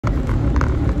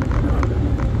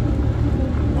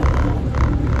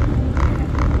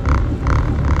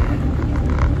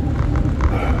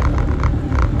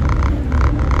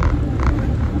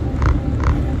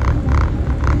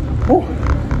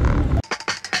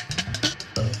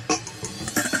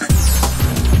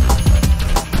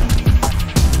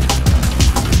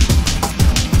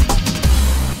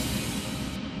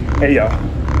Hey y'all,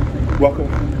 welcome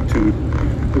to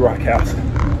the Rock House,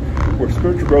 where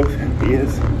spiritual growth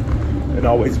is and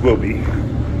always will be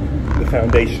the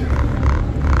foundation.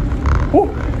 Whew.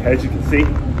 As you can see,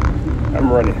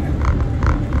 I'm running.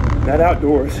 Not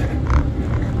outdoors,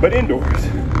 but indoors.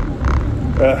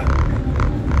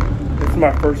 It's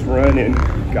my first run in,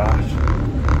 gosh,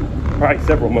 probably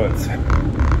several months,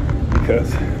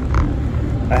 because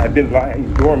I have been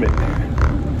lying dormant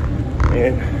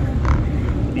and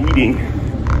eating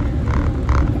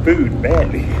food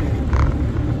badly.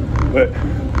 But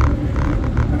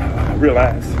I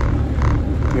realized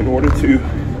in order to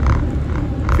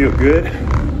feel good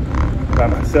by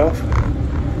myself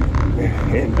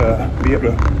and be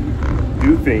able to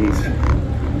do things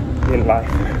in life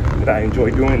that I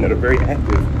enjoy doing that are very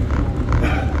active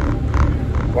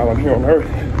while I'm here on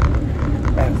earth,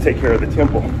 I have to take care of the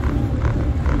temple.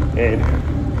 And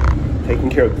taking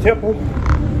care of the temple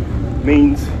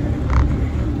means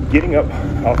getting up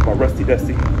off my rusty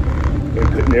dusty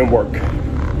and putting in work.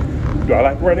 Do I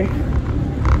like running?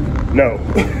 No.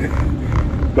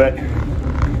 But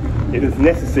it is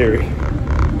necessary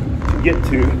to get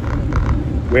to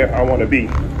where I want to be,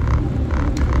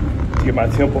 to get my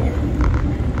temple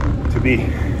to be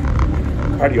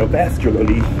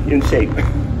cardiovascularly in shape.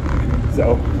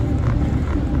 So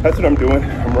that's what I'm doing.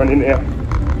 I'm running now,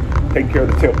 taking care of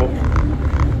the temple.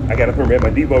 I got up and read my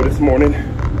Devo this morning.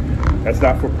 That's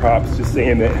not for props, just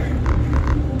saying that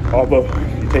although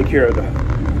you take care of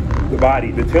the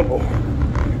body, the temple,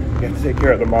 you have to take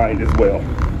care of the mind as well.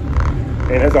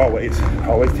 And as always, I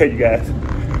always tell you guys,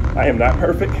 I am not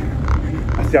perfect.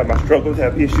 I still have my struggles,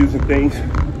 have issues and things,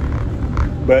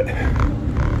 but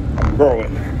I'm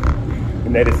growing,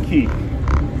 and that is key.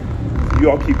 So you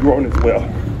all keep growing as well.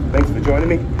 Thanks for joining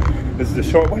me. This is a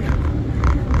short one,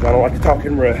 because I don't like to talk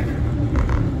and run.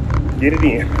 Get it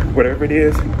in, whatever it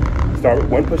is. Start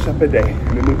with 1 push-up a day,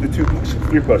 and then move to 2 push-ups,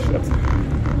 3 push-ups.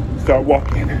 Start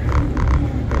walking,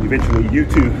 and eventually you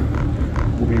too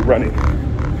will be running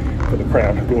for the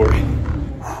crown of glory.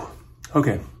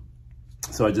 Okay,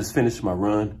 so I just finished my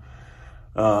run.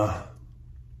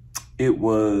 It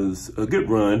was a good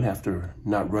run after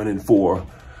not running for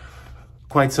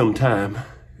quite some time.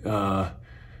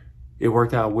 It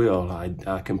worked out well.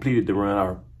 I completed the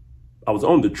run. I was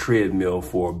on the treadmill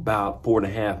for about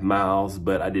 4.5 miles,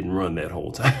 but I didn't run that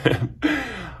whole time.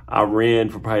 I ran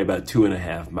for probably about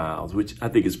 2.5 miles, which I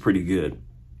think is pretty good.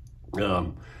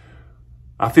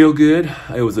 I feel good.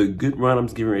 It was a good run. I'm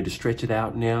just getting ready to stretch it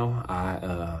out now.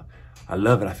 I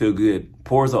love it. I feel good.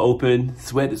 Pores are open.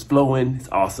 Sweat is flowing. It's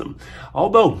awesome.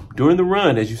 Although during the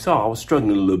run, as you saw, I was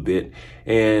struggling a little bit,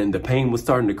 and the pain was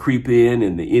starting to creep in,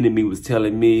 and the enemy was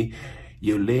telling me,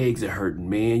 your legs are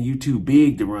hurting, man. You too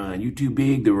big to run. You too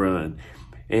big to run.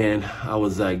 And I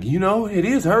was like, you know, it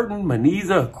is hurting. My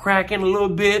knees are cracking a little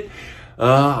bit.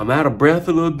 I'm out of breath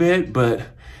a little bit. But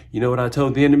you know what I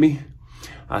told the enemy?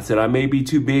 I said, I may be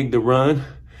too big to run,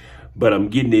 but I'm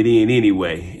getting it in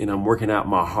anyway. And I'm working out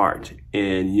my heart.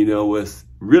 And you know what's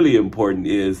really important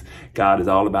is God is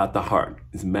all about the heart.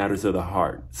 It's matters of the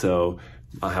heart. So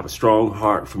I have a strong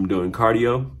heart from doing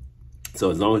cardio. So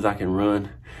as long as I can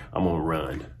run, I'm gonna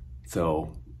run.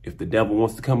 So if the devil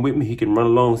wants to come with me, he can run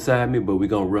alongside me, but we're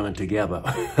gonna run together.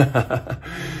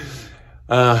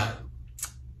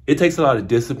 It takes a lot of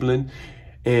discipline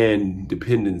and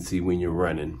dependency when you're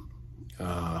running.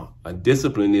 A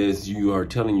discipline is you are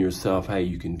telling yourself, hey,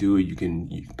 you can do it, you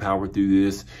can power through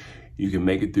this, you can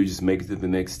make it through, just make it to the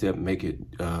next step, make it,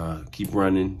 keep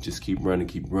running, just keep running,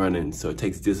 keep running. So it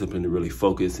takes discipline to really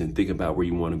focus and think about where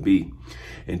you wanna be.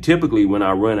 And typically when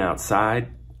I run outside,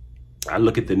 I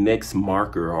look at the next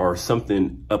marker or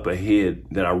something up ahead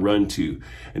that I run to,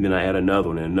 and then I add another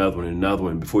one and another one and another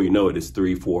one. Before you know it, it's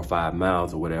 3, 4, 5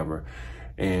 miles or whatever.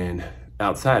 And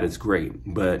outside it's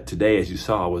great. But today, as you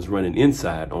saw, I was running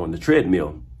inside on the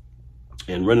treadmill.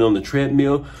 And running on the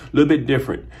treadmill, a little bit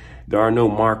different. There are no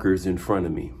markers in front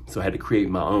of me, so I had to create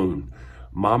my own.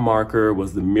 My marker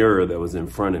was the mirror that was in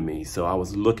front of me. So I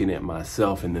was looking at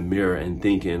myself in the mirror and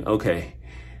thinking, okay,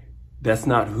 that's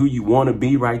not who you want to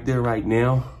be right there, right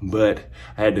now, but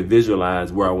I had to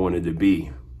visualize where I wanted to be,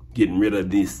 getting rid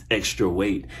of this extra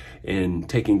weight and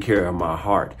taking care of my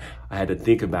heart. I had to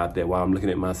think about that while I'm looking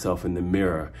at myself in the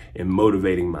mirror and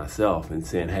motivating myself and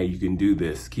saying, hey, you can do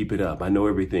this, keep it up. I know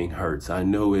everything hurts. I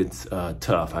know it's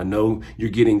tough. I know you're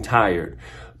getting tired,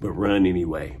 but run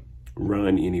anyway.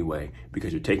 Run anyway,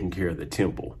 because you're taking care of the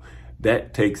temple.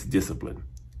 That takes discipline.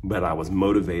 But I was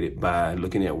motivated by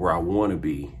looking at where I want to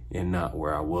be and not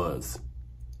where I was.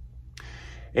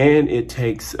 And it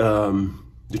takes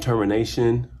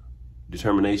determination.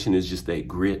 Determination is just that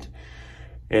grit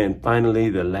And finally,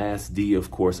 the last D, of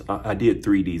course, I did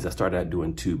 3 Ds. I started out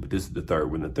doing 2, but this is the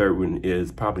third one. The third one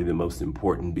is probably the most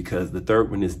important because the third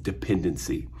one is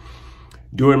dependency.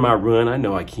 During my run, I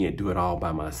know I can't do it all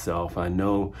by myself. I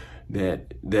know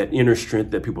that inner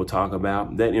strength that people talk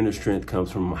about, that inner strength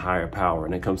comes from a higher power,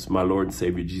 and it comes from my Lord and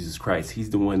Savior, Jesus Christ.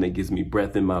 He's the one that gives me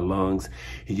breath in my lungs.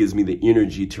 He gives me the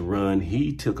energy to run.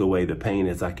 He took away the pain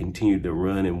as I continued to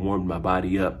run and warmed my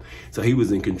body up. So he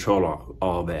was in control of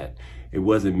all that. It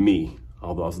wasn't me.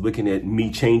 Although I was looking at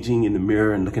me changing in the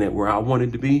mirror and looking at where I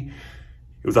wanted to be,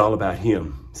 it was all about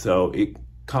him. So it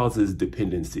causes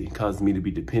dependency. It causes me to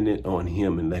be dependent on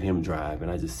him and let him drive.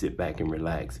 And I just sit back and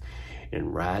relax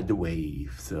and ride the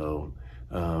wave. So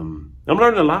I'm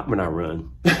learning a lot when I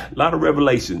run. A lot of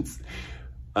revelations.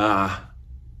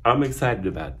 I'm excited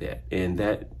about that. And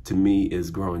that to me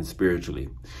is growing spiritually.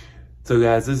 So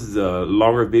guys, this is a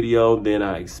longer video than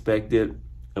I expected.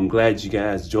 I'm glad you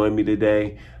guys joined me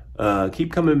today.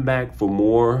 Keep coming back for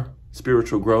more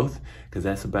spiritual growth, because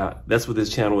that's what this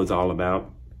channel is all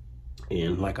about.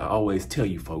 And like I always tell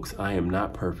you folks, I am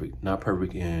not perfect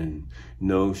in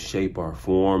no shape or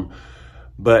form,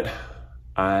 but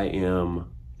I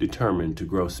am determined to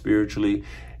grow spiritually.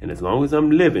 And as long as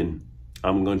I'm living,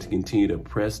 I'm going to continue to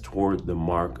press toward the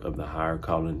mark of the higher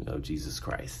calling of Jesus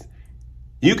Christ.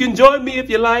 You can join me if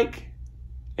you like.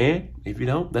 And if you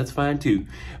don't, that's fine too.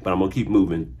 But I'm going to keep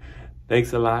moving.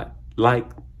 Thanks a lot. Like,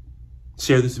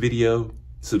 share this video,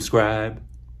 subscribe,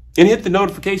 and hit the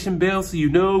notification bell so you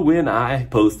know when I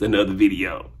post another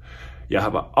video. Y'all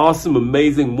have an awesome,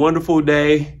 amazing, wonderful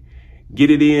day. Get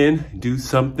it in, do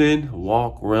something,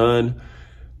 walk, run,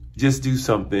 just do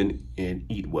something and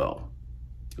eat well.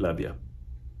 Love ya.